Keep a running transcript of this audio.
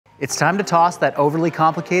It's time to toss that overly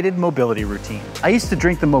complicated mobility routine. I used to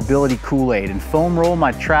drink the mobility Kool-Aid and foam roll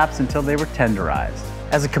my traps until they were tenderized.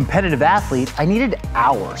 As a competitive athlete, I needed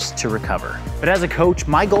hours to recover. But as a coach,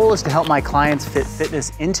 my goal is to help my clients fit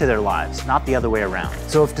fitness into their lives, not the other way around.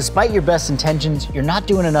 So if despite your best intentions, you're not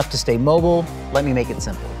doing enough to stay mobile, let me make it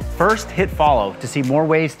simple. First, hit follow to see more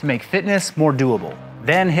ways to make fitness more doable.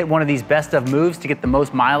 Then hit one of these best of moves to get the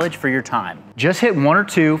most mileage for your time. Just hit one or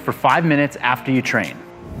two for 5 minutes after you train.